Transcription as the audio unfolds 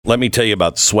let me tell you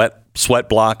about sweat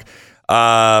block.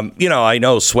 I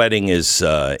know sweating is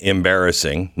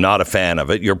embarrassing. Not a fan of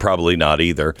it. You're probably not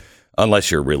either, unless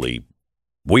you're really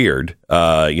weird.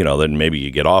 Then maybe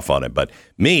you get off on it. But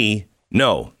me,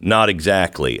 no, not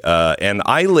exactly. And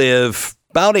I live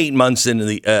about 8 months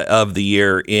into of the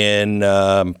year in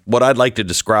what I'd like to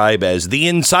describe as the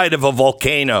inside of a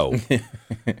volcano.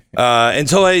 And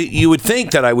so you would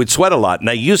think that I would sweat a lot, and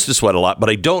I used to sweat a lot, but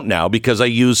I don't now because I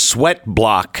use sweat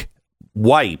block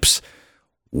wipes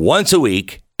once a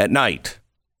week at night.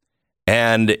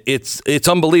 And it's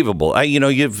unbelievable.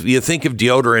 You think of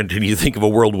deodorant and you think of a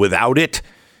world without it.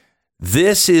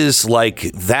 This is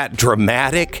like that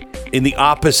dramatic in the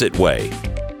opposite way.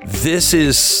 This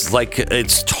is like,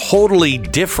 it's totally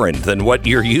different than what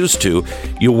you're used to.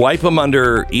 You wipe them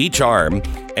under each arm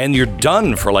and you're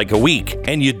done for like a week,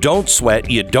 and you don't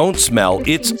sweat, you don't smell.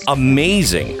 It's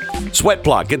amazing. Sweat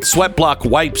Block. Get Sweat Block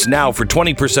wipes now for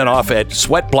 20% off at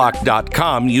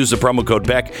sweatblock.com. Use the promo code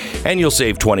Beck and you'll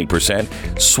save 20%.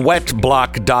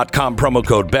 Sweatblock.com, promo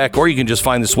code Beck, or you can just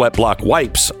find the Sweat Block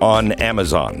wipes on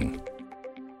Amazon.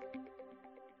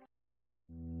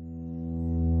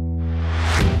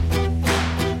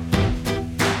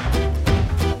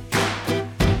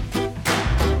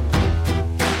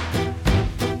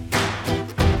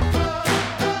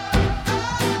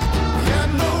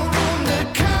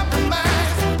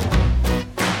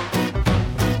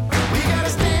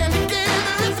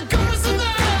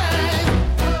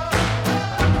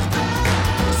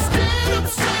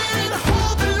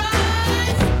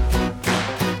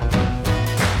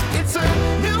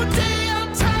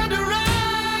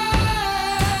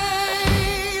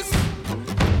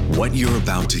 What you're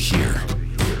about to hear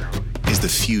is the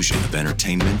fusion of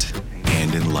entertainment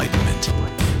and enlightenment.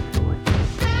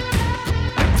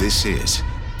 This is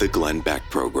the Glenn Beck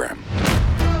Program.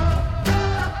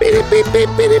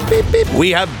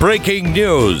 We have breaking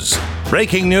news.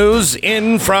 Breaking news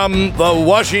in from the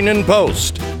Washington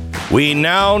Post. We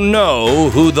now know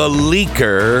who the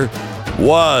leaker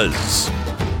was.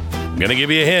 I'm going to give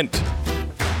you a hint.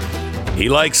 He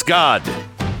likes God.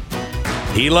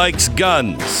 He likes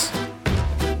guns.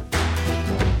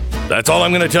 That's all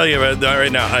I'm going to tell you right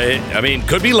now. I mean,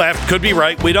 could be left, could be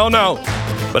right. We don't know.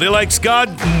 But he likes God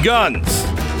and guns.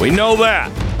 We know that.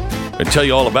 I'll tell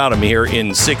you all about him here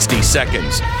in 60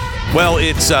 seconds. Well,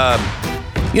 it's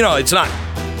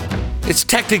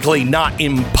technically not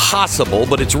impossible,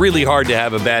 but it's really hard to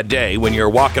have a bad day when you're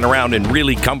walking around in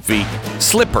really comfy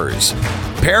slippers.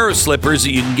 Pair of slippers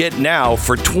that you can get now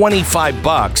for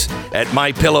 $25 at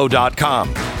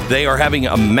mypillow.com. They are having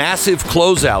a massive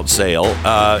closeout sale,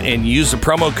 and use the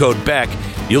promo code Beck.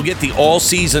 You'll get the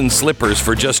all-season slippers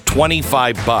for just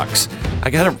 $25.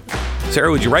 Sarah,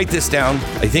 would you write this down?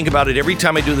 I think about it every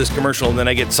time I do this commercial, and then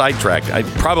I get sidetracked. I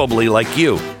probably, like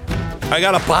you, I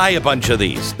gotta buy a bunch of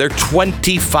these. They're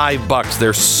 $25.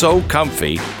 They're so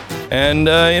comfy. And,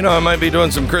 I might be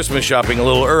doing some shopping a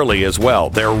little early as well.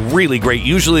 They're really great.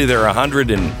 Usually they're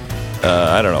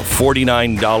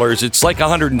 $49. It's like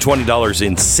 $120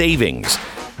 in savings.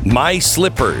 My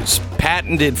slippers,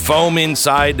 patented foam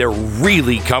inside. They're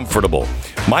really comfortable.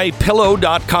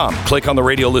 MyPillow.com. Click on the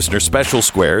radio listener special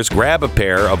squares. Grab a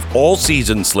pair of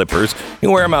all-season slippers. You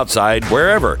can wear them outside,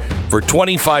 wherever, for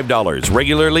 $25.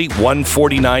 Regularly,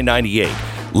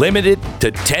 $149.98. Limited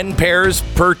to 10 pairs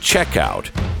per checkout.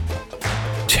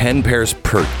 10 pairs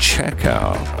per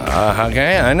checkout.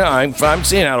 Okay, I know. I'm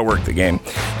seeing how to work the game.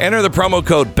 Enter the promo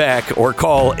code Beck or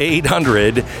call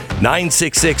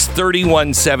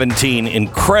 800-966-3117.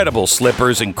 Incredible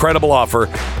slippers, incredible offer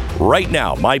right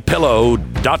now.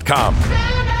 MyPillow.com.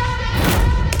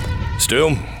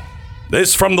 Stu,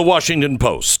 this from the Washington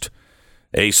Post.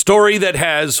 A story that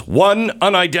has one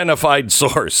unidentified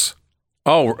source.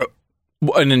 Oh,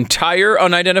 an entire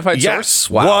unidentified source? Yes,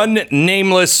 wow. One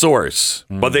nameless source,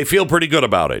 but they feel pretty good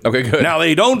about it. Okay, good. Now,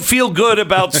 they don't feel good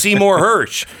about Seymour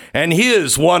Hersh and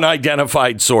his one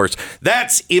identified source.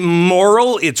 That's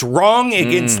immoral. It's wrong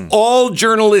against all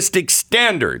journalistic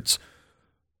standards,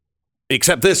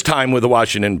 except this time with the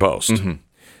Washington Post. Mm-hmm.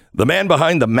 The man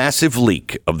behind the massive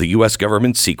leak of the U.S.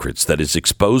 government secrets that has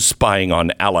exposed spying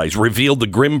on allies, revealed the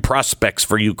grim prospects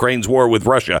for Ukraine's war with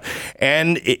Russia,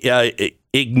 and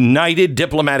ignited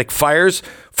diplomatic fires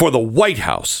for the White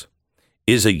House,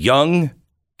 is a young,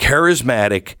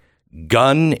 charismatic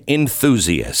gun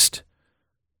enthusiast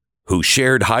who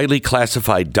shared highly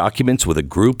classified documents with a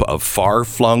group of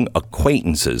far-flung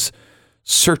acquaintances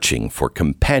searching for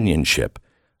companionship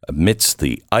amidst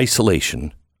the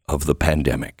isolation of the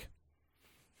pandemic.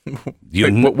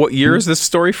 Wait, what year is this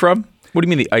story from? What do you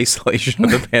mean the isolation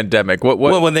of the pandemic? What?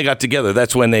 Well, when they got together,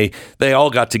 that's when they all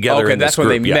got together. Okay, in that's this when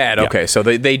group. they met. Okay, so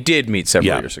they did meet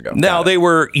several years ago. Now they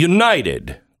were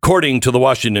united, according to the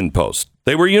Washington Post.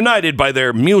 They were united by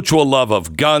their mutual love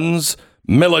of guns,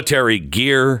 military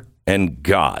gear, and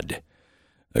God.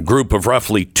 A group of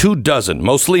roughly 24,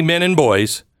 mostly men and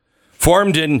boys,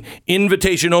 formed an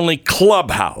invitation-only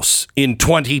clubhouse in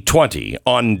 2020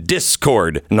 on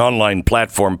Discord, an online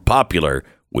platform popular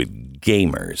with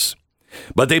gamers.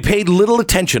 But they paid little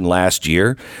attention last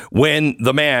year when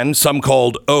the man, some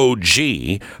called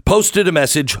OG, posted a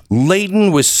message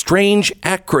laden with strange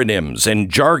acronyms and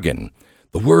jargon.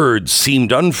 The words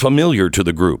seemed unfamiliar to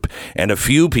the group, and a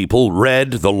few people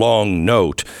read the long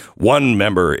note. One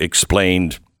member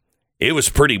explained, "It was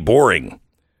pretty boring."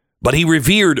 But he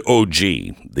revered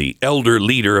OG, the elder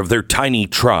leader of their tiny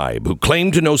tribe, who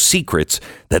claimed to know secrets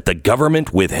that the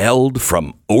government withheld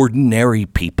from ordinary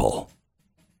people.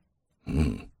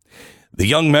 The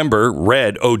young member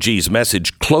read OG's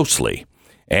message closely,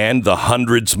 and the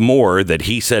hundreds more that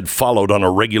he said followed on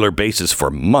a regular basis for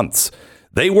months.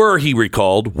 They were, he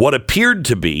recalled, what appeared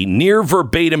to be near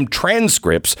verbatim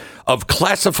transcripts of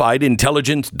classified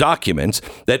intelligence documents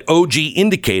that OG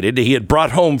indicated he had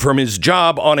brought home from his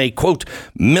job on a, quote,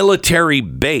 military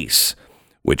base,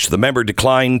 which the member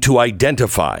declined to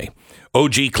identify.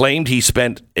 OG claimed he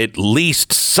spent at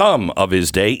least some of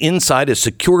his day inside a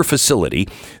secure facility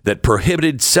that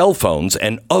prohibited cell phones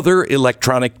and other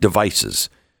electronic devices.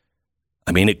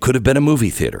 I mean, it could have been a movie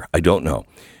theater. I don't know.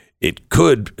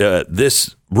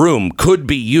 This room could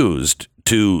be used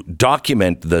to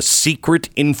document the secret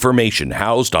information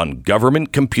housed on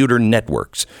government computer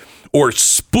networks or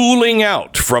spooling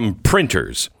out from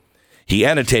printers. He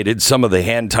annotated some of the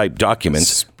hand-typed documents.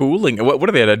 Spooling? What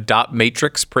are they, at a dot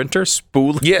matrix printer?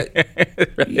 Spooling? Yeah.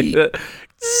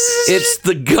 It's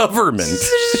the government.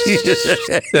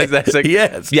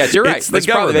 Yes, you're right.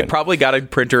 They probably got a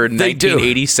printer in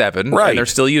 1987, right. And they're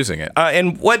still using it.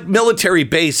 And what military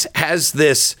base has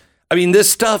this? I mean,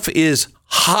 this stuff is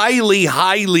highly,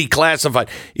 highly classified.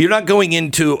 You're not going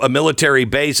into a military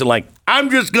base and like, I'm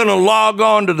just going to log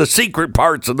on to the secret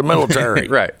parts of the military.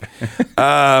 Right.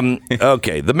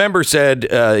 Okay. The member said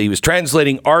he was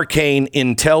translating arcane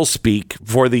intel speak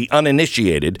for the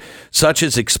uninitiated, such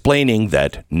as explaining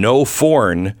that no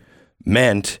foreign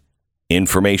meant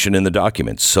information in the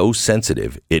documents so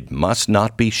sensitive it must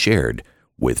not be shared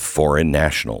with foreign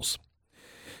nationals.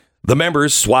 The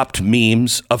members swapped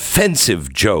memes,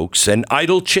 offensive jokes, and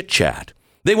idle chit-chat.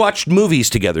 They watched movies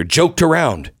together, joked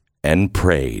around, and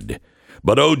prayed.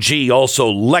 But OG also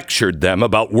lectured them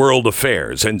about world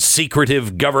affairs and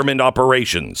secretive government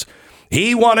operations.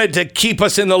 He wanted to keep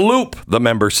us in the loop, the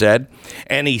member said,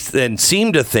 and he then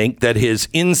seemed to think that his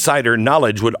insider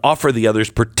knowledge would offer the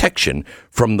others protection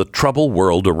from the troubled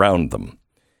world around them.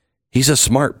 He's a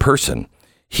smart person.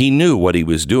 He knew what he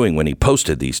was doing when he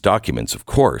posted these documents, of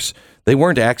course. They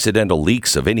weren't accidental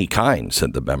leaks of any kind,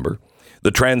 said the member.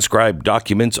 The transcribed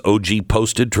documents OG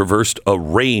posted traversed a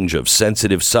range of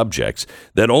sensitive subjects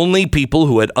that only people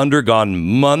who had undergone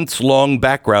months-long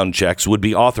background checks would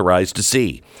be authorized to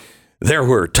see. There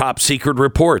were top-secret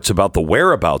reports about the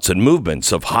whereabouts and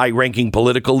movements of high-ranking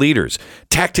political leaders,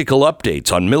 tactical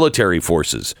updates on military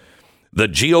forces, the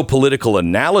geopolitical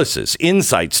analysis,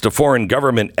 insights to foreign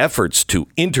government efforts to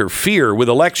interfere with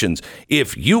elections.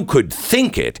 If you could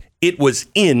think it, it was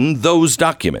in those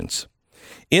documents.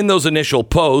 In those initial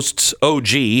posts, OG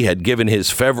had given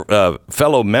his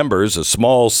fellow members a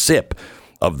small sip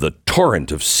of the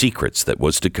torrent of secrets that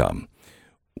was to come.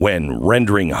 When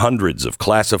rendering hundreds of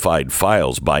classified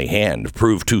files by hand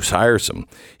proved too tiresome,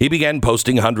 he began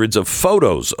posting hundreds of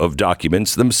photos of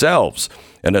documents themselves,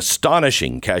 an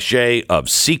astonishing cache of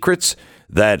secrets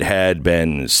that had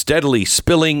been steadily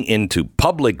spilling into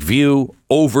public view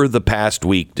over the past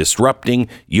week, disrupting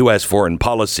U.S. foreign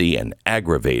policy and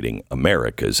aggravating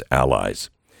America's allies.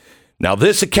 Now,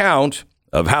 this account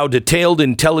of how detailed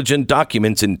intelligent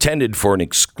documents intended for an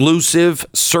exclusive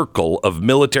circle of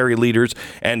military leaders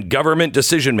and government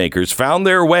decision makers found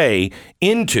their way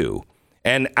into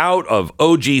and out of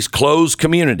OG's closed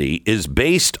community is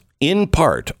based in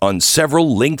part on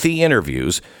several lengthy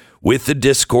interviews with the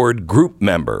Discord group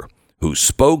member who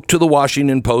spoke to the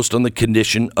Washington Post on the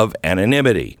condition of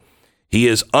anonymity. He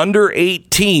is under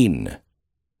 18.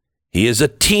 He is a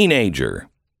teenager.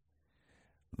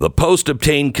 The Post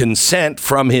obtained consent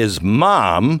from his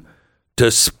mom to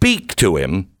speak to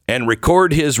him and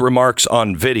record his remarks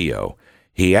on video.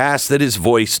 He asked that his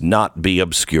voice not be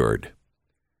obscured.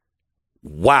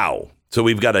 Wow. So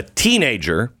we've got a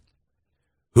teenager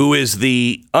who is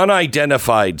the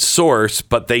unidentified source,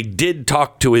 but they did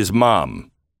talk to his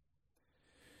mom.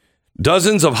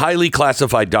 Dozens of highly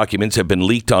classified documents have been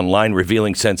leaked online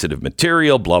revealing sensitive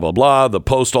material, blah, blah, blah. The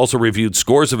Post also reviewed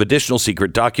scores of additional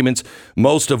secret documents,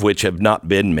 most of which have not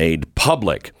been made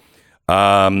public.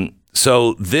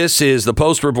 So this is, the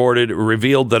Post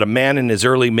revealed that a man in his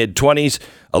early mid-20s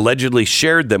allegedly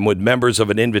shared them with members of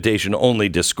an invitation-only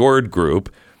Discord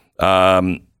group.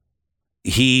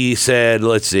 He said,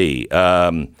 let's see,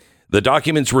 the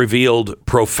documents revealed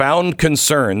profound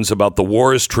concerns about the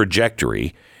war's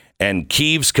trajectory and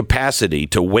Kyiv's capacity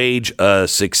to wage a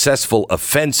successful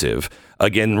offensive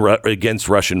against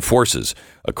Russian forces.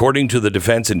 According to the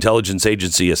Defense Intelligence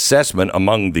Agency assessment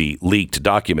among the leaked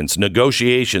documents,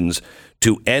 negotiations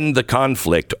to end the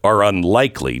conflict are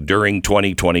unlikely during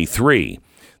 2023.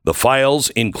 The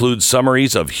files include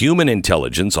summaries of human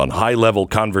intelligence on high-level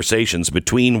conversations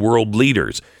between world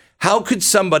leaders. How could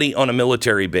somebody on a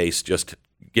military base just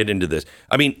get into this?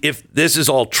 I mean, if this is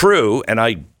all true,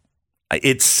 and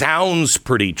it sounds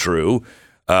pretty true,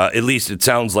 at least it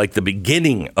sounds like the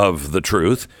beginning of the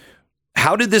truth.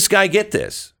 How did this guy get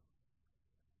this?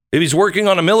 If he's working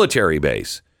on a military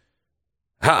base,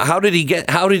 how did he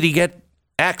get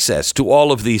access to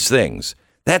all of these things?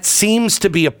 That seems to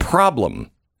be a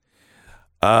problem.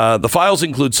 The files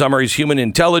include summaries, human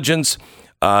intelligence.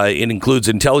 It includes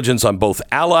intelligence on both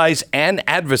allies and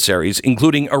adversaries,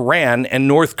 including Iran and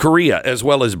North Korea, as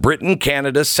well as Britain,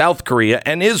 Canada, South Korea,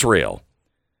 and Israel.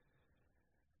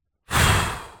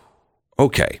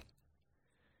 Okay.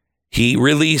 He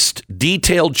released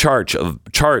detailed charts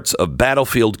of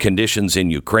battlefield conditions in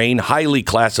Ukraine, highly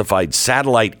classified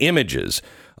satellite images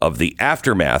of the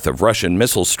aftermath of Russian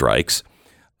missile strikes.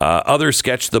 Others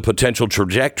sketched the potential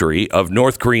trajectory of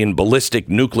North Korean ballistic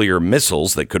nuclear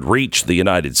missiles that could reach the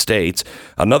United States.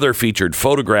 Another featured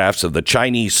photographs of the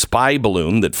Chinese spy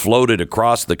balloon that floated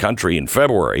across the country in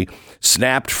February,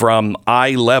 snapped from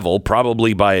eye level,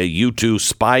 probably by a U-2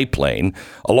 spy plane,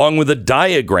 along with a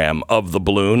diagram of the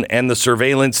balloon and the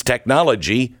surveillance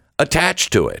technology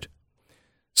attached to it.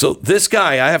 So this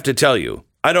guy, I have to tell you,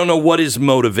 I don't know what his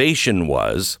motivation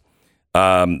was.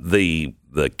 The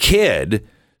kid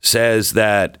says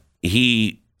that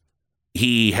he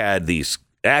had these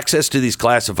access to these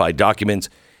classified documents.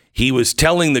 He was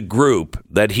telling the group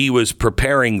that he was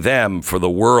preparing them for the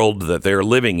world that they're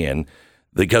living in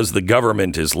because the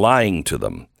government is lying to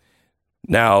them.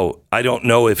 Now, I don't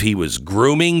know if he was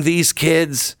grooming these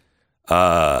kids.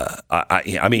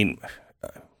 I mean,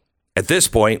 at this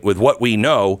point, with what we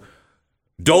know,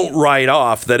 don't write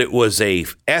off that it was a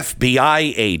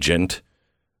FBI agent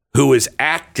who is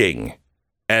acting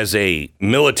as a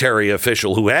military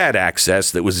official who had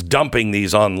access that was dumping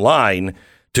these online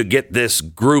to get this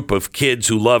group of kids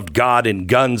who loved God and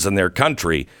guns and their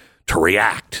country to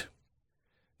react.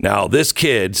 Now, this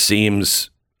kid seems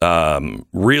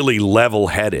really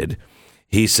level-headed.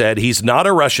 He said he's not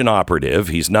a Russian operative.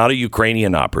 He's not a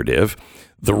Ukrainian operative.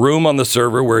 The room on the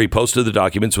server where he posted the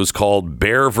documents was called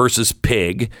Bear versus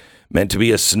Pig, meant to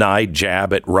be a snide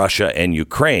jab at Russia and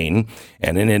Ukraine,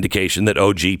 and an indication that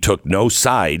OG took no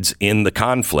sides in the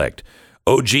conflict.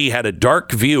 OG had a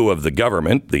dark view of the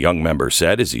government, the young member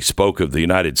said, as he spoke of the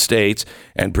United States,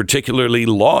 and particularly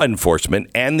law enforcement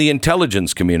and the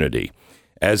intelligence community,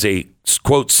 as a,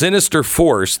 quote, sinister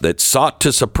force that sought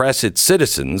to suppress its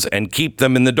citizens and keep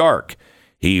them in the dark.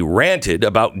 He ranted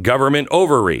about government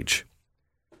overreach.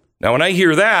 Now, when I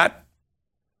hear that,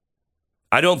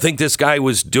 I don't think this guy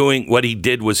was doing what he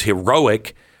did was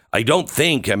heroic. I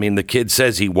mean, the kid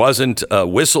says he wasn't a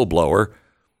whistleblower,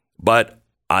 but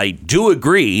I do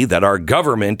agree that our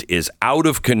government is out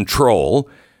of control.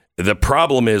 The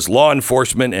problem is law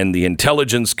enforcement and the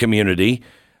intelligence community.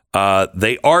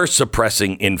 They are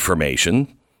suppressing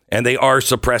information and they are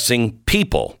suppressing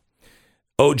people.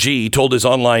 OG told his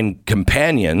online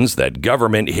companions that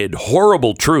government hid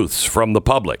horrible truths from the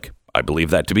public. I believe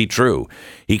that to be true.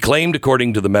 He claimed,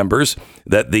 according to the members,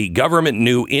 that the government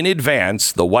knew in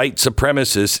advance the white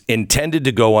supremacists intended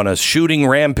to go on a shooting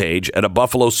rampage at a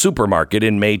Buffalo supermarket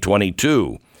in May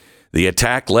 22. The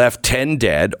attack left 10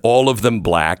 dead, all of them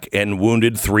black, and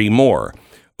wounded 3 more.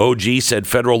 OG said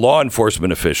federal law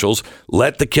enforcement officials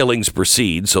let the killings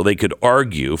proceed so they could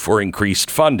argue for increased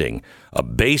funding, a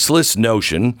baseless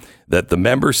notion that the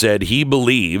member said he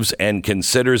believes and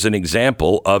considers an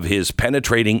example of his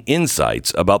penetrating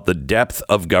insights about the depth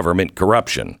of government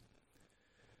corruption.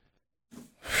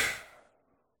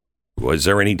 Was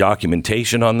there any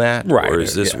documentation on that? Right. Or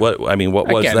is this what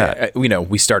was that?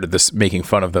 We started this making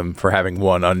fun of them for having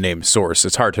one unnamed source.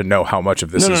 It's hard to know how much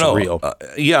of this is real.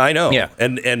 Yeah, I know. Yeah.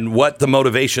 And what the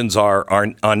motivations are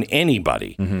on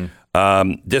anybody.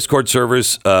 Discord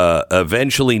servers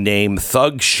eventually named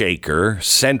Thug Shaker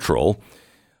Central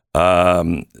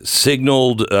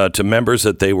signaled to members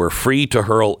that they were free to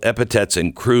hurl epithets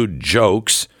and crude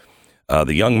jokes.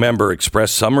 The young member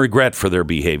expressed some regret for their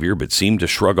behavior, but seemed to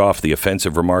shrug off the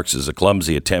offensive remarks as a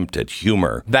clumsy attempt at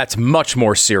humor. That's much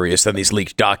more serious than these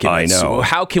leaked documents. I know.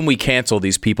 How can we cancel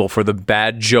these people for the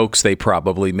bad jokes they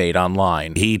probably made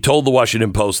online? He told the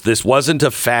Washington Post this wasn't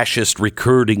a fascist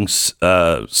recruiting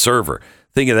server.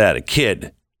 Think of that. A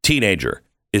kid, teenager,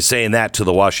 is saying that to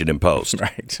the Washington Post.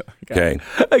 Right. Okay.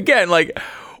 Again,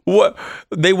 what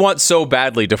they want so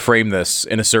badly to frame this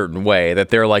in a certain way that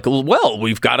they're like, well,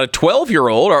 we've got a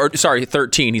 12-year-old, or sorry,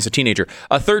 13. He's a teenager.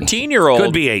 A 13-year-old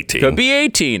could be 18, could be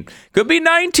 18, could be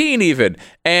 19 even.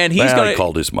 And he's going to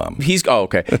called his mom.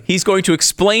 Okay. He's going to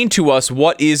explain to us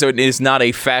what is and is not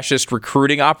a fascist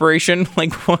recruiting operation.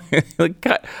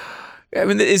 God. I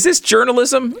mean, is this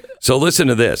journalism? So listen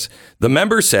to this. The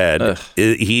member said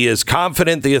he is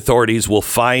confident the authorities will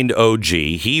find OG.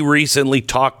 He recently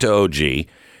talked to OG.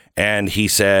 And he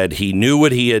said he knew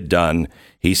what he had done.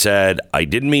 He said, I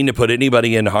didn't mean to put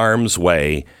anybody in harm's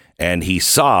way. And he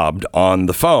sobbed on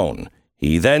the phone.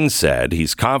 He then said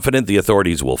he's confident the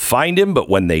authorities will find him, but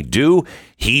when they do,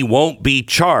 he won't be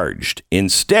charged.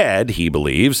 Instead, he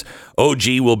believes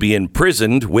OG will be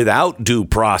imprisoned without due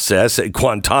process at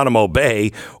Guantanamo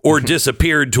Bay or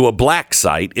disappeared to a black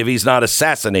site if he's not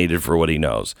assassinated for what he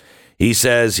knows. He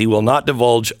says he will not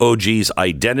divulge OG's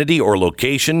identity or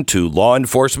location to law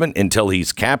enforcement until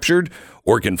he's captured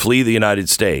or can flee the United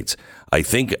States. I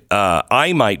think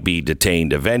I might be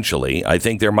detained eventually. I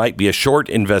think there might be a short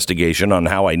investigation on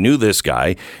how I knew this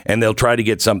guy, and they'll try to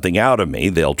get something out of me.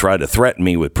 They'll try to threaten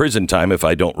me with prison time if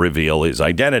I don't reveal his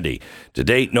identity. To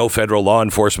date, no federal law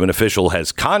enforcement official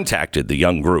has contacted the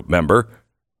young group member.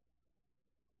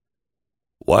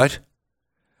 What?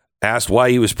 Asked why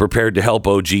he was prepared to help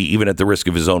OG even at the risk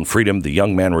of his own freedom, the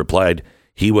young man replied,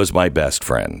 he was my best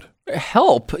friend.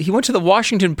 Help? He went to the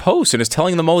Washington Post and is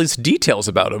telling them all these details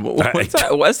about him.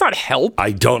 That's not help.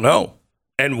 I don't know.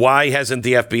 And why hasn't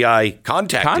the FBI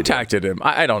contacted him?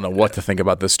 I don't know what to think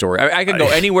about this story. I can go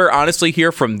anywhere, honestly,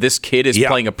 here from this kid is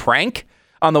playing a prank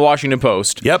on the Washington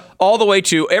Post. Yep. All the way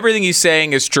to everything he's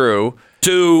saying is true.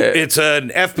 To it's an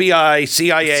FBI,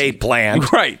 CIA plan.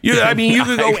 Right. You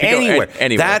can go anywhere.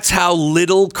 That's how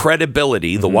little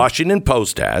credibility the Washington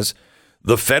Post has,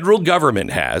 the federal government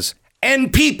has,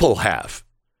 and people have.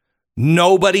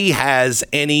 Nobody has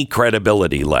any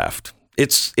credibility left.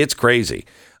 It's crazy.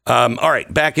 All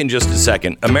right, back in just a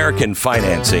second. American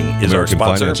Financing is our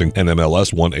sponsor. American Financing,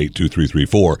 NMLS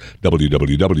 182334,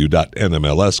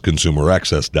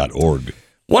 www.nmlsconsumeraccess.org.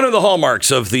 One of the hallmarks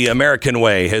of the American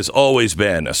way has always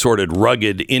been assorted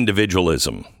rugged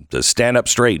individualism. To stand up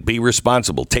straight, be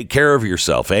responsible, take care of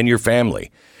yourself and your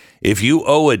family. If you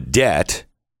owe a debt,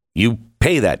 you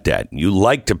pay that debt. You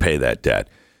like to pay that debt.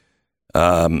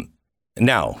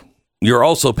 Now, you're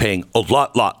also paying a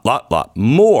lot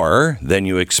more than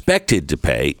you expected to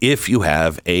pay if you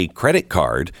have a credit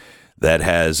card that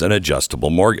has an adjustable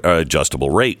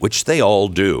rate, which they all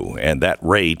do. And that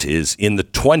rate is in the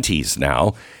 20s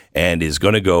now and is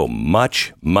going to go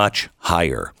much, much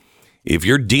higher. If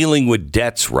you're dealing with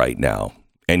debts right now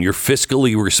and you're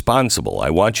fiscally responsible,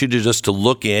 I want you to just to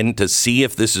look in to see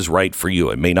if this is right for you.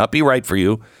 It may not be right for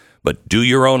you, but do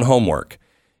your own homework.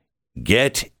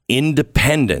 Get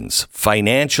independence,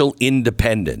 financial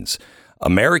independence.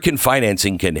 American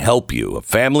Financing can help you. A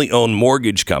family-owned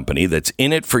mortgage company that's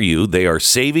in it for you. They are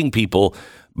saving people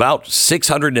about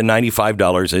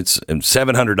 $695. It's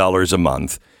 $700 a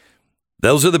month.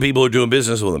 Those are the people who are doing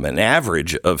business with them, an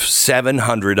average of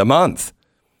 $700 a month.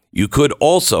 You could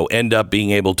also end up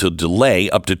being able to delay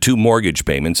up to 2 mortgage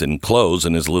payments and close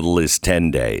in as little as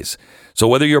 10 days. So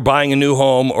whether you're buying a new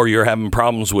home or you're having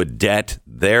problems with debt,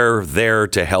 they're there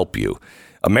to help you.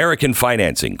 American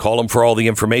Financing. Call them for all the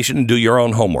information and do your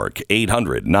own homework.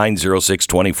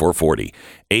 800-906-2440.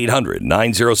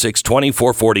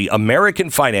 800-906-2440.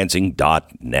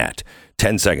 AmericanFinancing.net.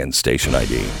 10 seconds, station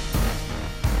ID.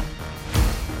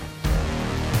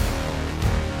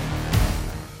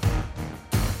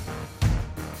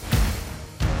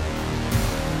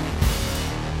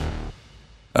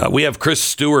 We have Chris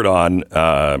Stewart on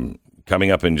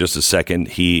coming up in just a second.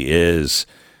 He is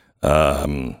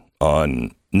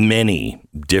on many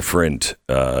different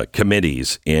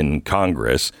committees in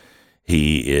Congress.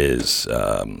 He is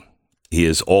he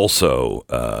is also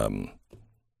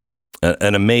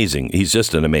he's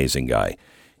just an amazing guy.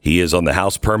 He is on the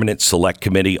House Permanent Select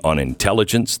Committee on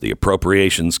Intelligence, the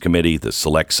Appropriations Committee, the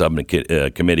Select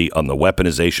Subcommittee on the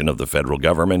Weaponization of the Federal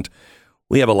Government.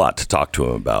 We have a lot to talk to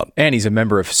him about. And he's a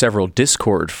member of several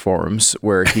Discord forums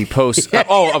where he posts...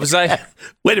 was I...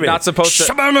 Wait a minute. Not supposed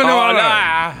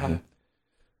to...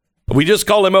 We just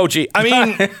call him OG. I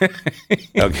mean...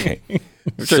 Okay.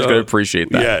 I'm sure he's going to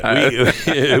appreciate that.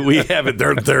 Yeah, we have it.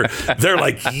 They're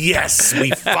like, yes,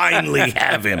 we finally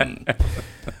have him.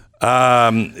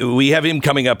 We have him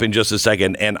coming up in just a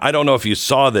second. And I don't know if you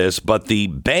saw this, but the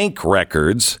bank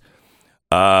records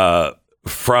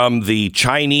from the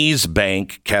Chinese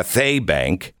bank, Cathay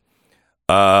Bank,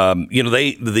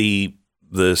 the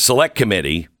Select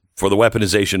Committee for the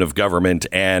Weaponization of Government,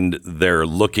 and they're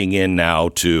looking in now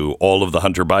to all of the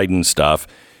Hunter Biden stuff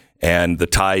and the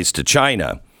ties to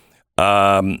China.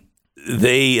 The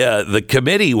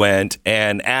committee went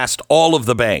and asked all of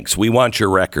the banks, we want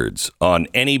your records on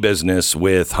any business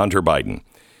with Hunter Biden.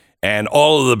 And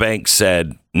all of the banks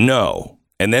said no.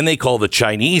 And then they called the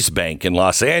Chinese bank in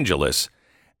Los Angeles.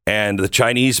 And the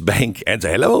Chinese bank and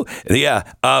say, hello? Yeah,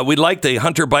 we'd like the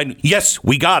Hunter Biden. Yes,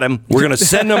 we got him. We're going to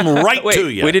send him right to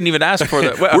you. We didn't even ask for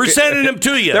that. We're sending them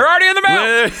to you. They're already in the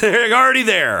mail. They're already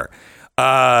there.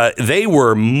 They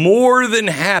were more than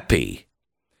happy.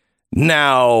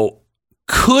 Now,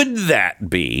 could that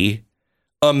be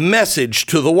a message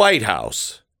to the White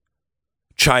House?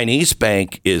 Chinese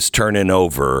bank is turning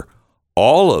over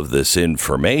all of this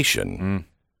information.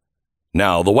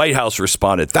 Now, the White House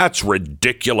responded, that's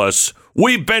ridiculous.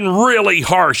 We've been really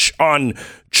harsh on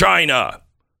China.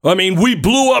 I mean, we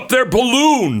blew up their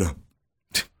balloon.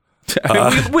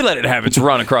 We let it have its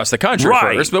run across the country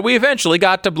first, but we eventually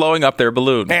got to blowing up their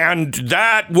balloon. And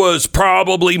that was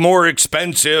probably more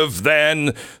expensive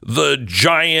than the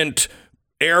giant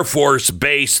Air Force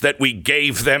base that we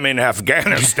gave them in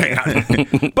Afghanistan.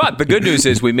 But the good news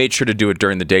is we made sure to do it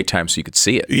during the daytime so you could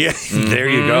see it. Yeah, there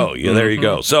you go. Yeah, there you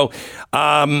go. So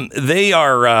they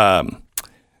are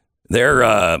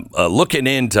they're looking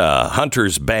into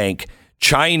Hunter's bank.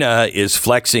 China is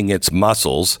flexing its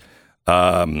muscles,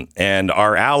 and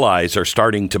our allies are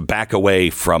starting to back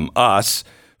away from us.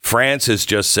 France has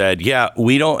just said, yeah,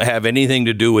 we don't have anything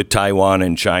to do with Taiwan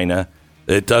and China.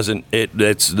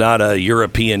 It's not a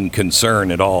European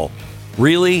concern at all.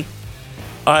 Really?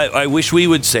 I wish we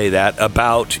would say that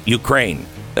about Ukraine.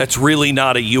 That's really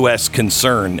not a U.S.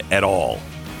 concern at all.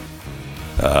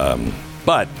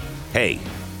 But, hey,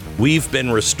 we've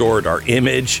been restored. Our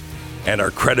image and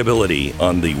our credibility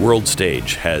on the world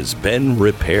stage has been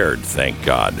repaired, thank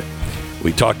God.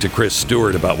 We talked to Chris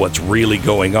Stewart about what's really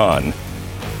going on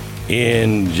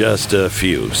in just a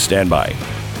few. Stand by.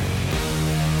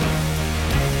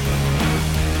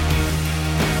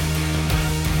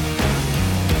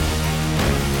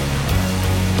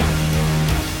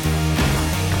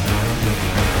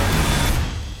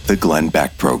 The Glenn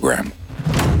Beck Program.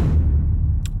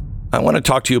 I want to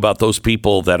talk to you about those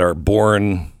people that are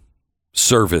born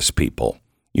service people.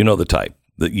 You know the type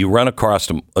that you run across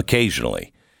them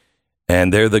occasionally,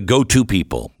 and they're the go-to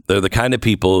people. They're the kind of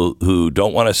people who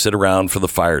don't want to sit around for the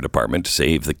fire department to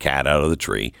save the cat out of the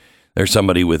tree. They're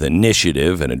somebody with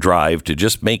initiative and a drive to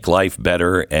just make life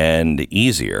better and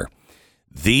easier.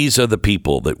 These are the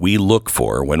people that we look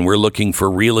for when we're looking for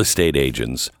real estate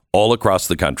agents all across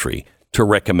the country to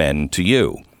recommend to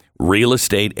you.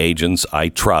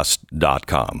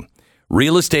 realestateagentsitrust.com.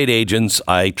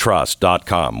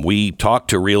 realestateagentsitrust.com. We talk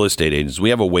to real estate agents. We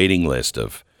have a waiting list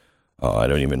of, I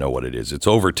don't even know what it is. It's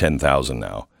over 10,000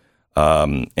 now.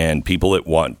 And people that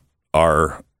want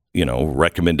our,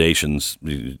 recommendations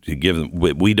to give them.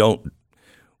 We don't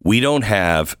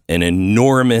have an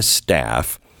enormous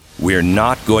staff. We're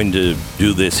not going to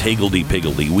do this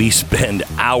higgledy-piggledy. We spend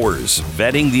hours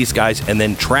vetting these guys and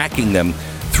then tracking them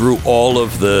through all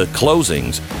of the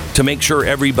closings to make sure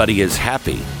everybody is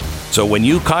happy. So when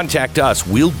you contact us,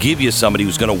 we'll give you somebody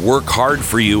who's going to work hard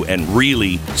for you and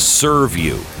really serve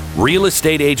you.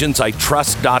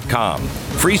 realestateagentsitrust.com.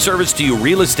 Free service to you,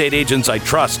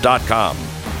 realestateagentsitrust.com.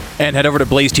 And head over to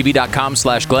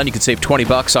blazetv.com/Glenn. You can save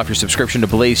 $20 off your subscription to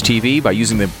Blaze TV by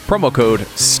using the promo code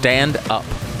STANDUP.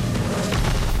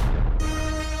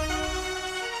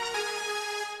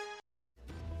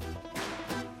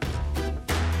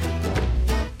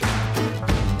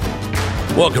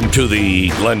 Welcome to the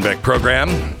Glenn Beck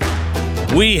program.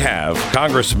 We have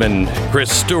Congressman Chris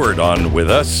Stewart on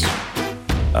with us.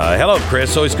 Hello,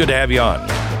 Chris. Always good to have you on.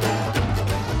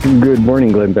 Good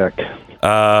morning, Glenn Beck.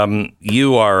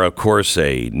 You are, of course,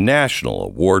 a national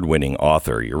award-winning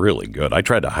author. You're really good. I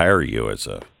tried to hire you as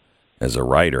a as a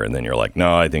writer, and then you're like,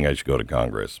 no, I think I should go to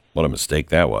Congress. What a mistake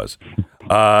that was.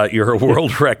 You're a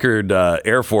world record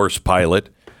Air Force pilot.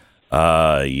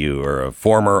 You are a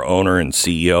former owner and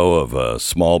CEO of a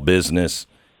small business,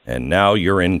 and now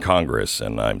you're in Congress,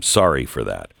 and I'm sorry for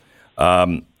that.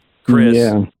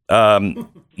 Chris,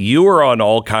 you are on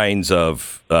all kinds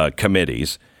of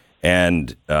committees,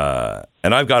 and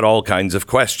I've got all kinds of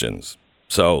questions.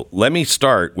 So let me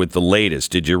start with the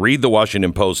latest. Did you read the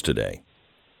Washington Post today?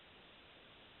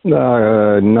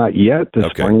 Not yet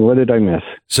this morning. What did I miss?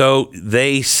 So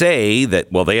they say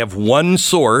that, well, they have one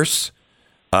source,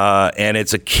 and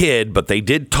it's a kid, but they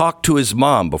did talk to his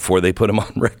mom before they put him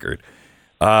on record.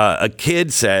 A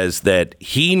kid says that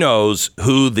he knows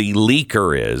who the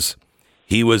leaker is.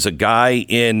 He was a guy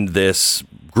in this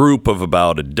group of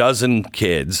about a dozen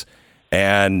kids,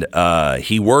 and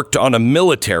he worked on a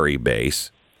military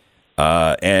base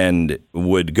and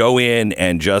would go in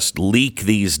and just leak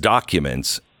these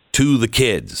documents to the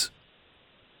kids.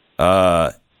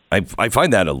 I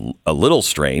find that a little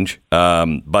strange,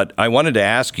 but I wanted to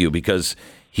ask you because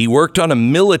he worked on a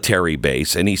military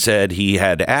base, and he said he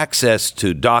had access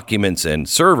to documents and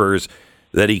servers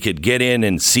that he could get in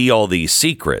and see all these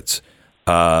secrets.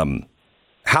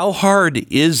 How hard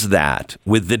is that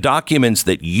with the documents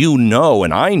that you know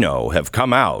and I know have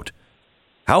come out?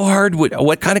 How hard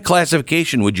what kind of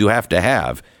classification would you have to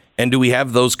have? And do we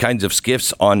have those kinds of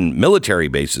SCIFs on military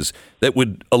bases that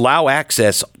would allow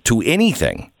access to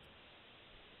anything?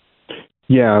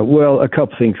 Yeah, well, a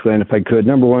couple things, Glenn, if I could.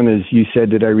 Number one is you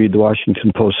said, did I read the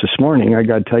Washington Post this morning? I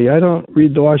got to tell you, I don't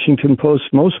read the Washington Post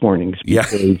most mornings.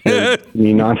 Because they're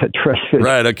not a trusted,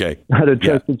 right, okay. Not a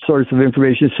trusted source of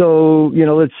information. So,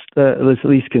 let's at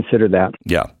least consider that.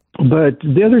 Yeah. But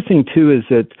the other thing, too, is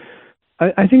that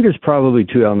I think there's probably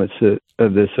two elements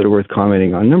of this that are worth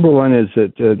commenting on. Number one is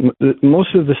that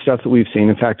most of the stuff that we've seen,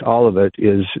 in fact, all of it,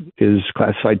 is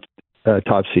classified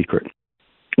top secret,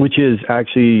 which is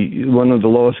actually one of the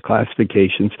lowest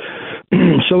classifications.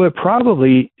 So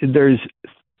there's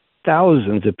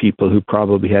thousands of people who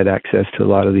probably had access to a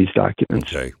lot of these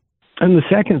documents. Okay. And the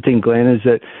second thing, Glenn, is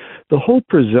that the whole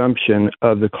presumption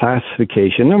of the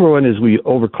classification, number one is we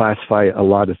overclassify a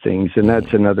lot of things, and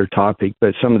that's another topic.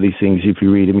 But some of these things, if you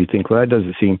read them, you think, well, that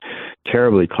doesn't seem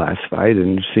terribly classified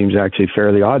and seems actually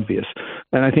fairly obvious.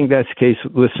 And I think that's the case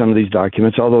with some of these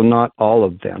documents, although not all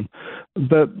of them.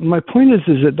 But my point is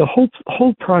that the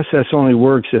whole process only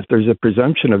works if there's a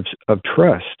presumption of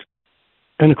trust.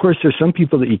 And of course, there's some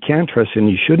people that you can trust and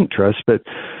you shouldn't trust, but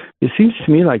it seems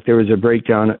to me like there was a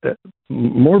breakdown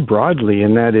more broadly,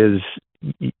 and that is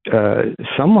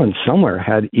someone somewhere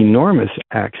had enormous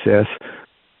access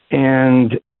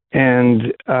and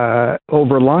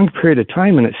over a long period of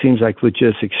time, and it seems like with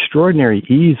just extraordinary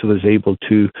ease was able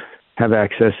to have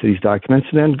access to these documents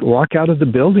and then walk out of the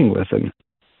building with them.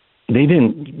 They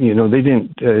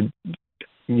didn't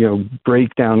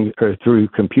break down through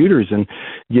computers and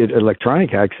get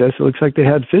electronic access. It looks like they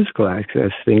had physical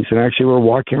access things and actually were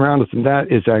walking around with them.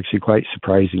 That is actually quite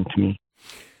surprising to me.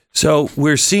 So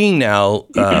we're seeing now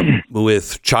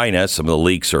with China, some of the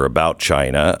leaks are about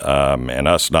China and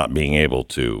us not being able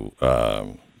to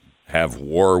have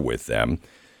war with them.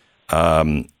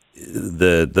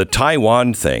 The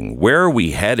Taiwan thing, where are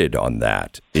we headed on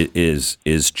that?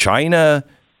 Is China...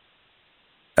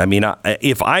 I mean,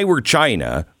 if I were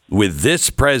China with this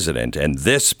president and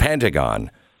this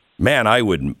Pentagon, man, I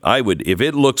would, if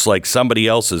it looks like somebody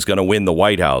else is going to win the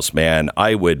White House, man,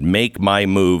 I would make my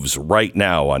moves right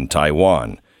now on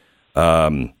Taiwan.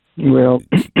 Well,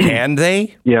 can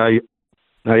they? Yeah.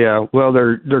 Well,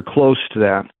 they're close to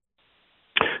that.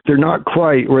 They're not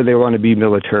quite where they want to be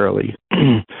militarily,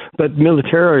 but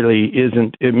military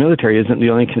isn't the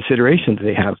only consideration that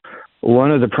they have.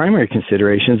 One of the primary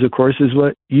considerations, of course, is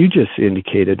what you just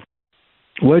indicated.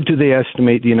 What do they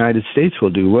estimate the United States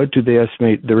will do? What do they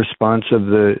estimate the response of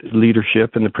the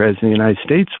leadership and the President of the United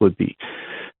States would be?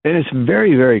 And it's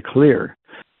very, very clear.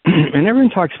 And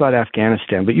everyone talks about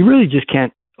Afghanistan, but you really just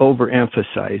can't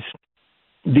overemphasize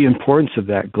the importance of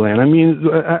that, Glenn. I mean,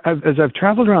 as I've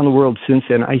traveled around the world since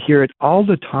then, I hear it all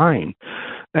the time.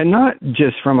 And not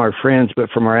just from our friends, but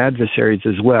from our adversaries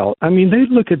as well. I mean, they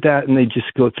look at that and they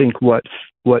just go think what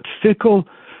fickle,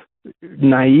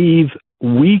 naive,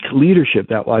 weak leadership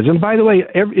that was. And by the way,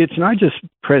 it's not just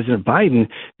President Biden.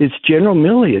 It's General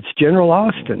Milley. It's General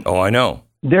Austin. Oh, I know.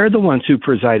 They're the ones who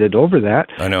presided over that.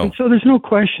 I know. And so there's no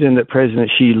question that President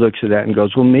Xi looks at that and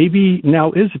goes, well, maybe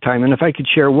now is the time. And if I could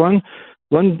share one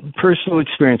personal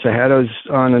experience I had, I was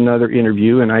on another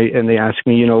interview and they asked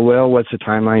me, well, what's the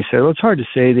timeline? I said, well, it's hard to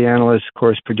say. The analysts, of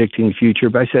course, predicting the future.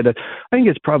 But I said, I think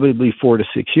it's probably 4 to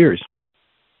 6 years.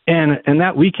 And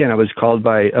that weekend, I was called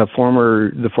by the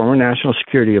former national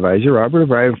security advisor, Robert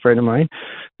O'Brien, a friend of mine,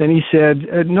 and he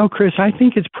said, "No, Chris, I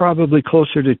think it's probably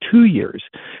closer to 2 years."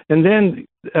 And then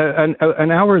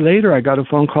an hour later, I got a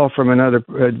phone call from another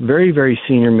very, very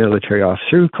senior military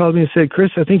officer who called me and said,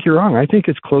 "Chris, I think you're wrong. I think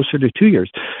it's closer to 2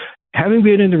 years." Having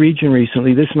been in the region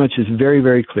recently, this much is very,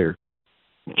 very clear.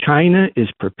 China is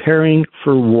preparing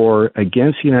for war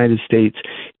against the United States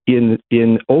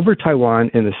in over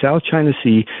Taiwan in the South China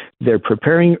Sea. They're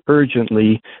preparing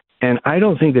urgently, and I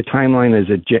don't think the timeline is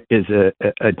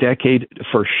a decade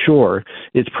for sure.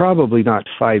 It's probably not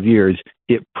 5 years.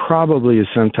 It probably is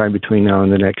sometime between now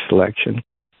and the next election.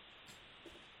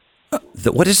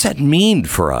 What does that mean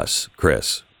for us,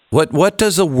 Chris? What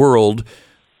does a world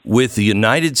with the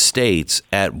United States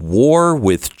at war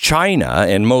with China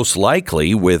and most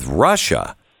likely with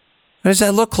Russia, what does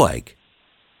that look like?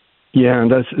 Yeah,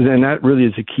 and that really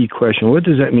is a key question. What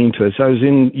does that mean to us? I was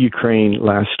in Ukraine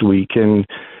last week and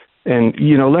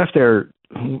left there.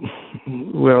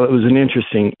 Well, it was an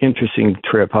interesting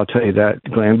trip, I'll tell you that,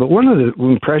 Glenn. But one of the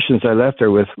impressions I left there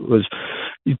with was,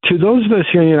 to those of us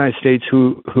here in the United States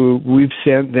who we've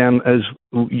sent them, as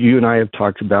you and I have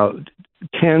talked about,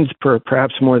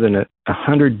 perhaps more than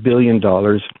 $100 billion.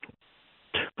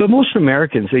 But most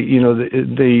Americans,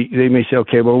 they may say,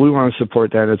 okay, well, we want to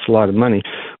support that. It's a lot of money.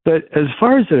 But as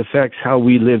far as it affects how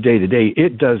we live day to day,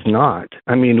 it does not.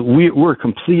 I mean, we're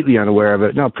completely unaware of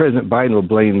it. Now, President Biden will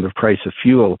blame the price of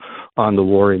fuel on the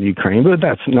war in Ukraine, but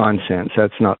that's nonsense.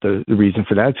 That's not the reason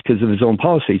for that. It's because of his own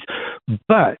policies.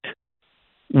 But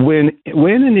when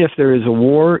and if there is a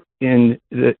war in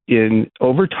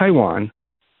over Taiwan,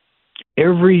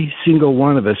 every single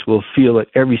one of us will feel it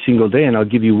every single day. And I'll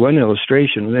give you one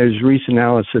illustration. There's recent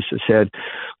analysis that said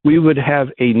we would have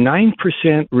a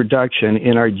 9% reduction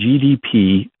in our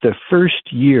GDP the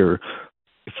first year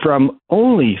from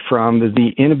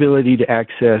the inability to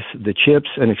access the chips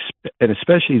and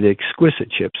especially the exquisite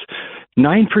chips.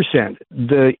 9%.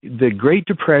 The Great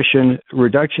Depression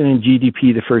reduction in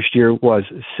GDP the first year was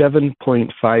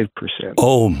 7.5%.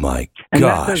 Oh my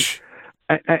gosh.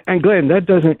 And Glenn, that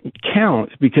doesn't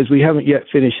count because we haven't yet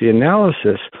finished the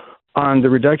analysis on the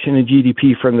reduction in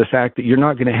GDP from the fact that you're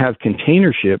not going to have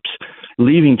container ships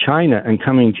leaving China and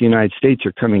coming to the United States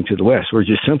or coming to the West. We're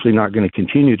just simply not going to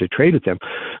continue to trade with them.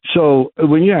 So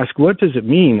when you ask, what does it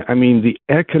mean? I mean, the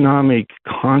economic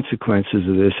consequences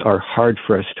of this are hard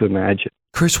for us to imagine.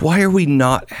 Chris, why are we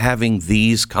not having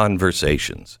these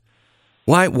conversations?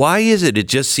 Why is it? It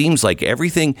just seems like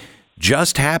everything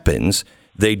just happens.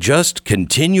 They just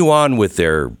continue on with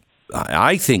their,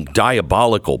 I think,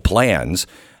 diabolical plans,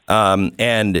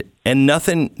 and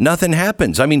nothing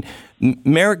happens. I mean,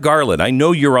 Merrick Garland, I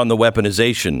know you're on the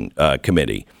weaponization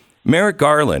committee. Merrick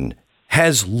Garland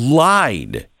has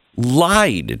lied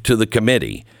to the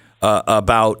committee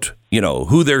about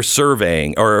who they're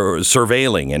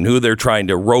surveilling and who they're trying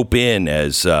to rope in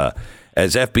as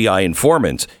FBI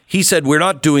informants. He said, we're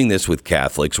not doing this with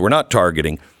Catholics. We're not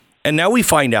targeting. And now we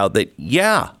find out that,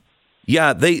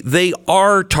 they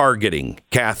are targeting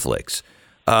Catholics.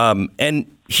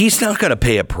 And he's not going to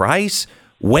pay a price.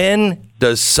 When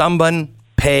does someone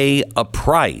pay a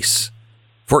price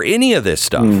for any of this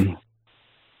stuff?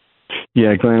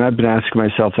 Yeah, Glenn, I've been asking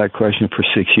myself that question for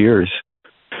 6 years.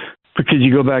 Because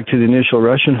you go back to the initial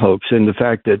Russian hoax and the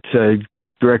fact that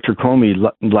Director Comey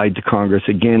lied to Congress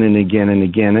again and again and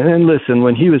again. And then listen,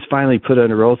 when he was finally put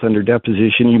under oath under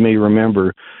deposition, you may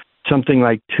remember something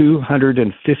like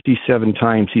 257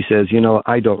 times he says,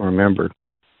 I don't remember.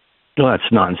 Well,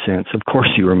 that's nonsense. Of course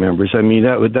he remembers. I mean,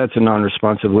 that's a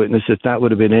non-responsive witness. If that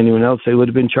would have been anyone else, they would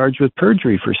have been charged with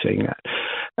perjury for saying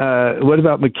that. What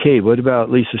about McCabe? What about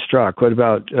Lisa Strzok? What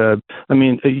about, or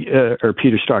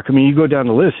Peter Strzok? I mean, you go down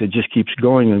the list, it just keeps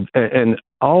going. And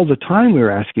all the time we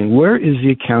were asking, where is the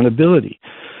accountability?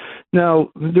 Now,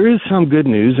 there is some good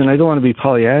news, and I don't want to be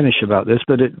Pollyannish about this,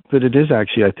 but it is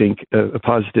actually, I think, a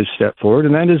positive step forward,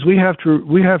 and that is we have to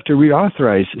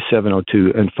reauthorize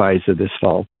 702 and FISA this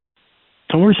fall,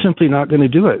 and we're simply not going to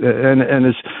do it. And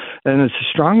as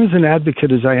strong as an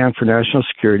advocate as I am for national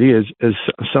security, as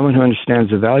someone who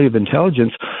understands the value of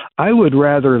intelligence, I would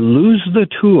rather lose the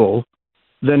tool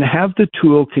than have the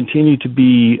tool continue to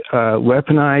be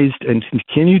weaponized and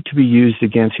continue to be used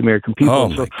against the American people. Oh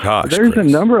my gosh, there's Chris. a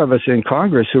number of us in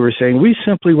Congress who are saying we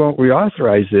simply won't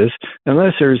reauthorize this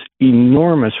unless there's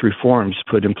enormous reforms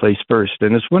put in place first.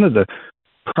 And it's one of the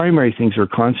primary things we're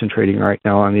concentrating right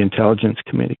now on the Intelligence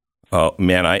Committee. Oh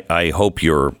man, I hope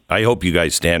you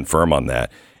guys stand firm on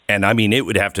that. And I mean, it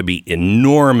would have to be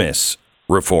enormous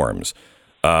reforms.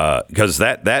 Because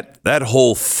that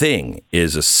whole thing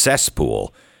is a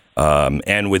cesspool.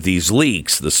 And with these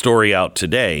leaks, the story out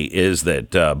today is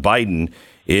that Biden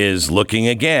is looking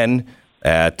again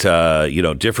at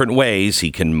different ways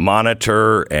he can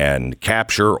monitor and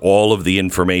capture all of the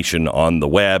information on the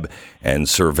web and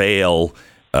surveil.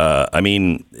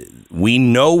 We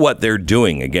know what they're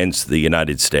doing against the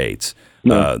United States,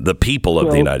 the people of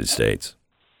the United States.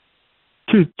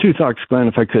 Two thoughts, Glenn,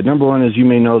 if I could. Number one is you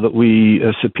may know that we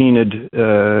subpoenaed,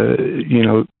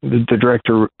 the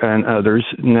director and others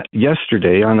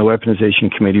yesterday on the Weaponization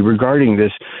Committee regarding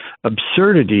this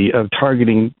absurdity of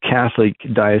targeting Catholic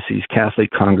dioceses, Catholic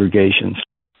congregations.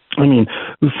 I mean,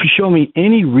 show me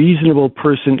any reasonable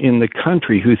person in the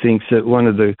country who thinks that one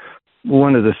of the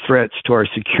threats to our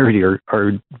security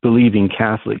are believing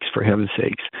Catholics, for heaven's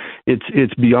sakes.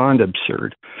 It's beyond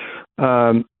absurd.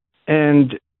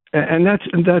 And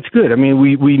that's good. I mean,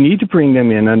 we need to bring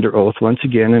them in under oath once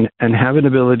again and have an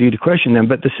ability to question them.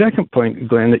 But the second point,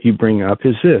 Glenn, that you bring up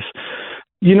is this.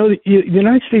 The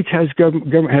United States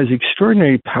government has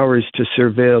extraordinary powers to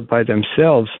surveil by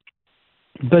themselves,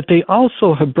 but they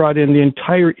also have brought in the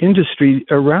entire industry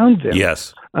around them.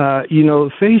 Yes.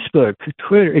 Facebook,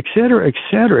 Twitter, et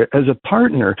cetera, as a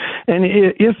partner. And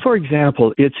if, for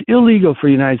example, it's illegal for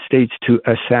the United States to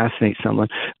assassinate someone,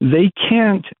 they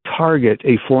can't target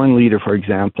a foreign leader, for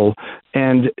example,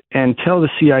 and tell the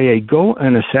CIA, go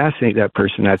and assassinate that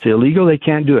person. That's illegal. They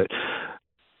can't do it.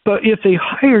 But if they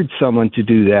hired someone to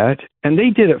do that and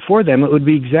they did it for them, it would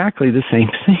be exactly the same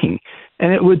thing.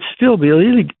 And it would still be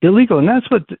illegal. And that's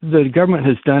what the government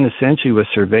has done essentially with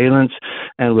surveillance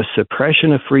and with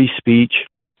suppression of free speech,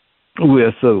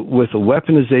 with the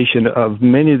weaponization of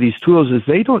many of these tools. Is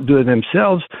they don't do it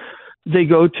themselves. They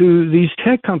go to these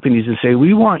tech companies and say,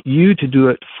 we want you to do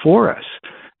it for us.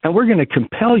 And we're going to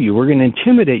compel you. We're going to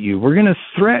intimidate you. We're going to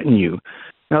threaten you.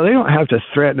 Now, they don't have to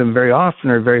threaten them very often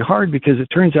or very hard because it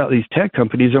turns out these tech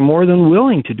companies are more than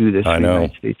willing to do this for the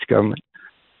United States government.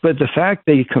 But the fact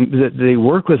that they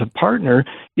work with a partner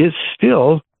is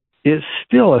still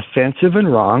offensive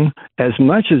and wrong, as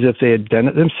much as if they had done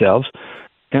it themselves.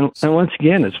 And once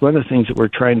again, it's one of the things that we're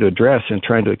trying to address and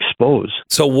trying to expose.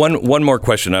 So one more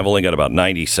question. I've only got about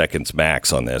 90 seconds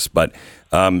max on this, but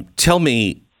tell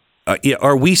me,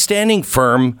 are we standing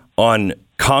firm on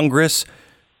Congress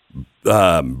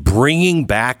bringing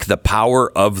back the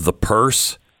power of the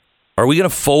purse? Are we going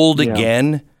to fold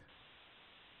again?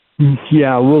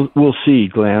 Yeah, we'll see,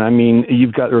 Glenn. I mean,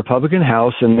 you've got the Republican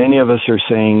House, and many of us are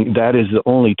saying that is the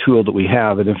only tool that we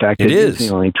have. And in fact, it is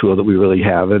the only tool that we really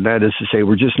have. And that is to say,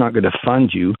 we're just not going to fund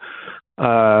you.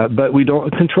 But we don't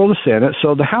control the Senate.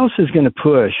 So the House is going to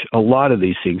push a lot of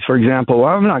these things. For example,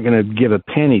 I'm not going to give a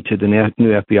penny to the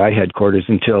new FBI headquarters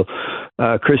until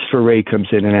Christopher Wray comes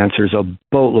in and answers a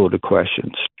boatload of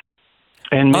questions.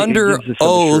 And under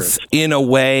oath in a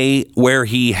way where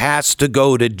he has to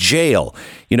go to jail.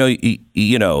 You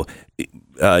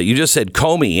just said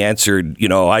Comey answered,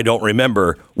 I don't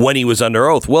remember when he was under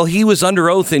oath. Well, he was under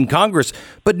oath in Congress,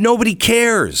 but nobody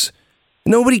cares.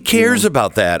 Nobody cares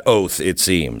about that oath, it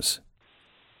seems.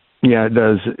 Yeah, it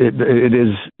does.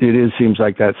 It seems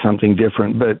like that's something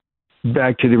different. But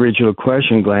back to the original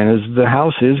question, Glenn, is the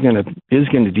House is going to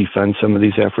defund some of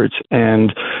these efforts,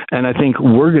 and I think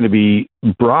we're going to be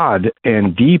broad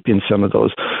and deep in some of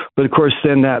those. But of course,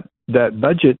 then that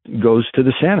budget goes to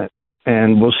the Senate,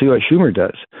 and we'll see what Schumer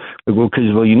does. Because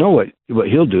you know what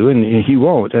he'll do, and he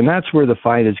won't, and that's where the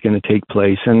fight is going to take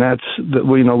place. And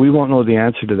we won't know the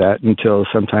answer to that until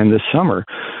sometime this summer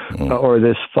or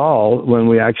this fall, when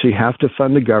we actually have to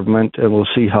fund the government, and we'll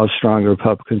see how strong the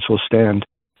Republicans will stand.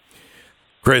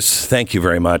 Chris, thank you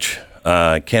very much.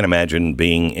 I can't imagine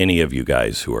being any of you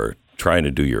guys who are trying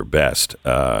to do your best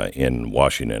in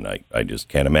Washington. I just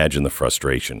can't imagine the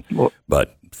frustration.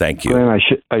 But thank you. Glenn,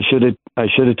 I should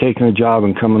have taken a job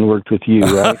and come and worked with you,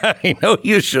 right? I know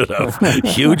you should have.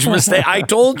 Huge mistake. I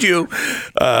told you.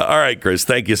 All right, Chris,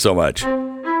 thank you so much.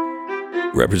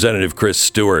 Representative Chris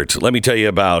Stewart, let me tell you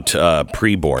about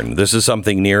preborn. This is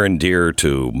something near and dear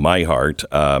to my heart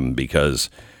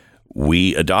because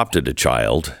we adopted a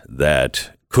child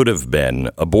that could have been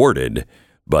aborted,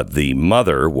 but the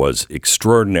mother was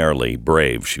extraordinarily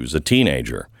brave. She was a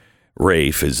teenager.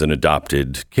 Rafe is an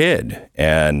adopted kid,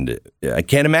 and I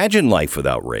can't imagine life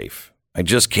without Rafe. I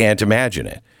just can't imagine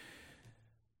it.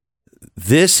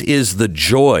 This is the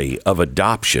joy of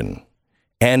adoption,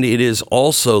 and it is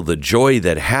also the joy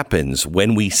that happens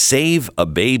when we save a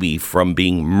baby from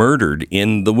being murdered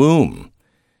in the womb.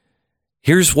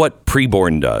 Here's what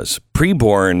Preborn does.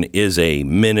 Preborn is a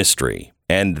ministry,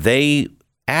 and they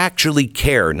actually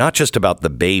care not just about the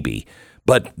baby,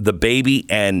 but the baby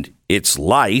and its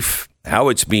life how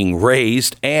it's being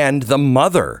raised, and the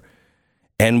mother.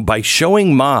 And by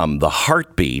showing mom the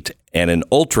heartbeat and an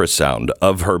ultrasound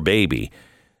of her baby,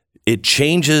 it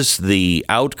changes the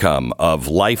outcome of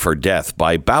life or death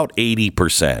by about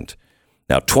 80%.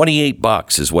 Now,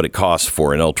 $28 is what it costs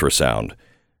for an ultrasound.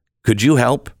 Could you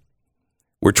help?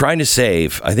 We're trying to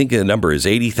save, I think the number is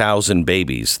 80,000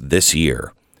 babies this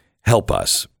year. Help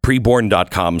us.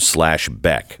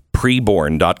 Preborn.com/Beck.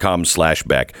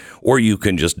 Preborn.com/Beck. Or you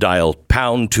can just dial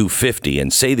pound 250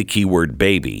 and say the keyword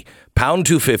baby. Pound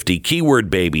 250, keyword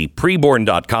baby.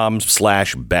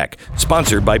 Preborn.com/Beck.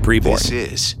 Sponsored by Preborn. This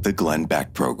is the Glenn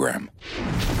Beck Program.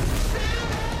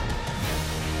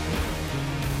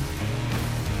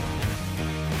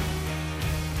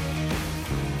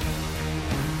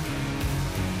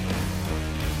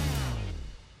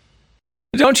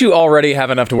 Don't you already have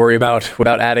enough to worry about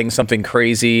without adding something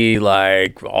crazy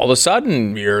like all of a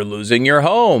sudden you're losing your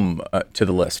home to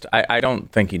the list? I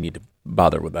don't think you need to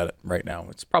bother with that right now.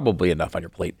 It's probably enough on your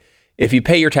plate. If you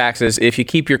pay your taxes, if you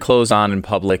keep your clothes on in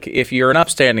public, if you're an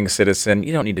upstanding citizen,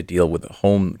 you don't need to deal with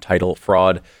home title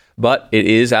fraud. But it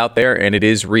is out there and it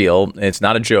is real. It's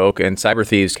not a joke. And cyber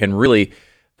thieves can really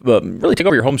take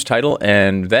over your home's title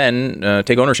and then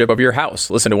take ownership of your house.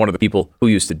 Listen to one of the people who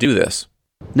used to do this.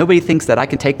 Nobody thinks that I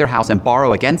can take their house and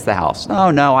borrow against the house.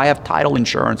 No, I have title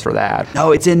insurance for that.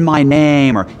 No, it's in my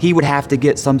name, or he would have to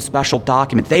get some special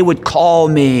document. They would call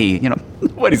me.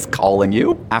 Nobody's calling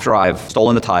you. After I've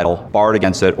stolen the title, borrowed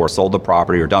against it, or sold the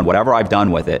property, or done whatever I've done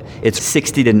with it, it's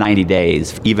 60 to 90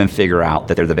 days to even figure out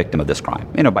that they're the victim of this crime.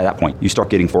 By that point, you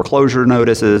start getting foreclosure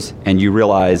notices, and you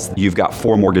realize you've got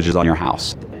 4 mortgages on your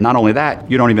house. Not only that,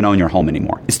 you don't even own your home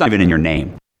anymore. It's not even in your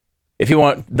name. If you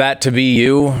want that to be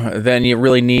you, then you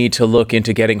really need to look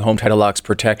into getting Home Title Lock's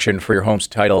protection for your home's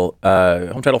title.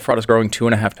 Home title fraud is growing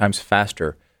 2.5 times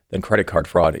faster than credit card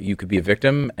fraud. You could be a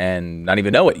victim and not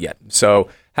even know it yet. So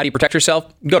how do you protect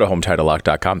yourself? Go to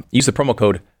HometitleLock.com. Use the promo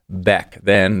code BECK.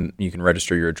 Then you can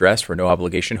register your address for no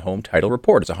obligation home title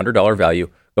report. It's a $100 value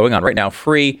going on right now,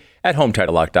 free at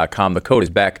HometitleLock.com. The code is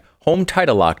BECK.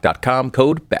 HometitleLock.com,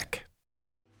 code BECK.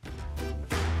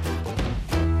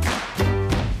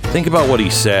 Think about what he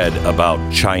said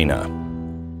about China.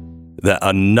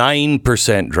 A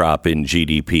 9% drop in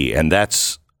GDP, and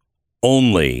that's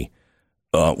only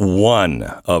one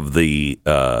of the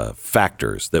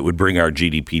factors that would bring our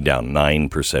GDP down 9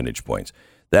 percentage points.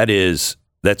 That's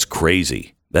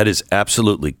crazy. That is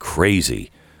absolutely crazy.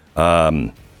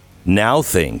 Now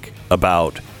think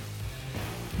about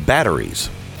batteries.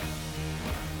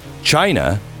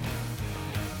 China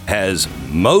has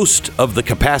most of the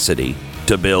capacity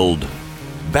to build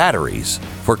batteries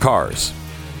for cars.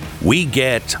 We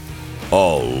get a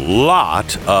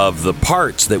lot of the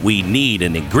parts that we need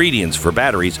and ingredients for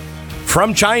batteries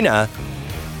from China.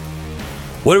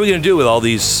 What are we going to do with all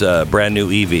these brand new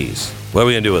EVs? What are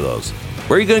we going to do with those?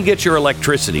 Where are you going to get your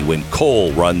electricity when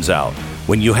coal runs out,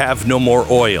 when you have no more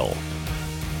oil?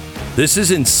 This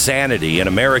is insanity, and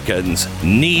Americans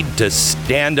need to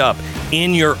stand up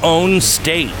in your own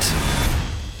state.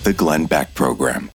 The Glenn Beck Program.